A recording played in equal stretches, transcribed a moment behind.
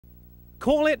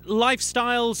Call it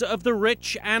lifestyles of the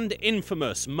rich and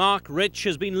infamous. Marc Rich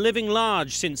has been living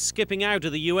large since skipping out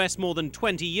of the US more than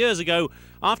 20 years ago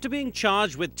after being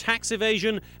charged with tax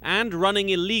evasion and running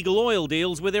illegal oil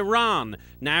deals with Iran.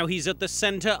 Now he's at the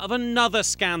center of another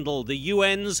scandal, the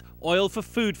UN's oil for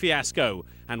food fiasco.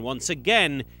 And once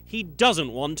again, he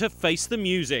doesn't want to face the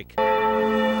music.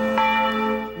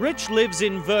 Rich lives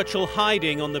in virtual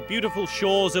hiding on the beautiful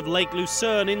shores of Lake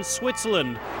Lucerne in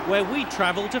Switzerland, where we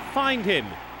travel to find him.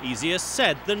 Easier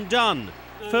said than done.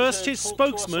 First, his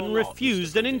spokesman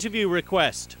refused an interview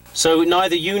request. So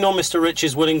neither you nor Mr. Rich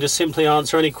is willing to simply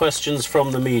answer any questions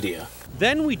from the media?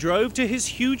 Then we drove to his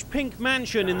huge pink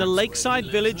mansion in the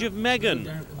lakeside village of Megan,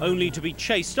 only to be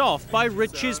chased off by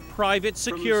Rich's private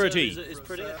security.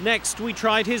 Next, we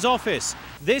tried his office.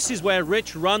 This is where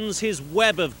Rich runs his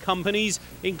web of companies,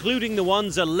 including the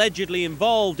ones allegedly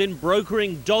involved in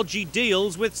brokering dodgy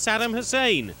deals with Saddam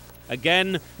Hussein.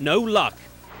 Again, no luck.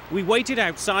 We waited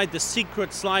outside the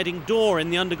secret sliding door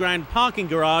in the underground parking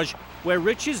garage, where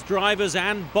Rich's drivers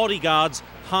and bodyguards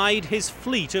hide his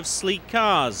fleet of sleek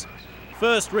cars.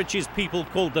 First, Rich's people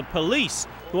called the police,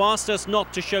 who asked us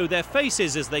not to show their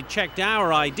faces as they checked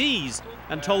our IDs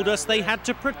and told us they had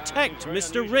to protect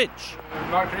Mr. Rich.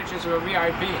 Marc Rich is a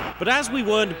VIP. But as we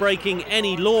weren't breaking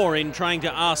any law in trying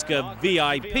to ask a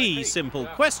VIP simple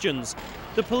questions,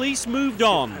 the police moved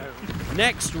on.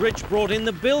 Next, Rich brought in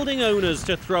the building owners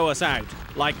to throw us out.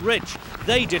 Like Rich,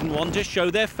 they didn't want to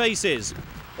show their faces.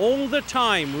 All the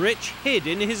time, Rich hid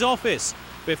in his office,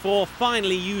 before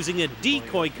finally using a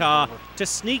decoy car to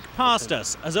sneak past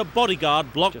us as a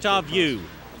bodyguard blocked our view.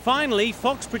 Finally,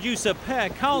 Fox producer Per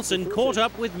Carlson caught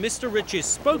up with Mr. Rich's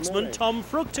spokesman, Tom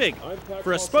Fruchtig.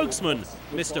 For a spokesman,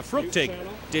 Mr. Fruchtig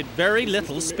did very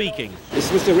little speaking. Is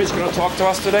Mr. Rich going to talk to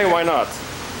us today? Why not?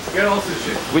 Get off the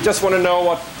shit. We just want to know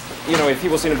what, if he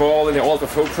was involved in the Oil for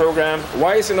Food program.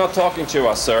 Why is he not talking to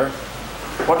us, sir?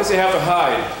 What does he have to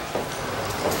hide?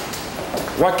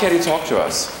 Why can't he talk to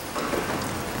us?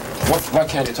 Why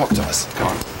can't he talk to us? Come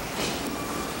on.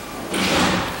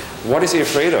 What is he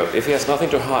afraid of if he has nothing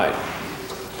to hide?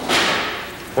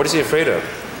 What is he afraid of?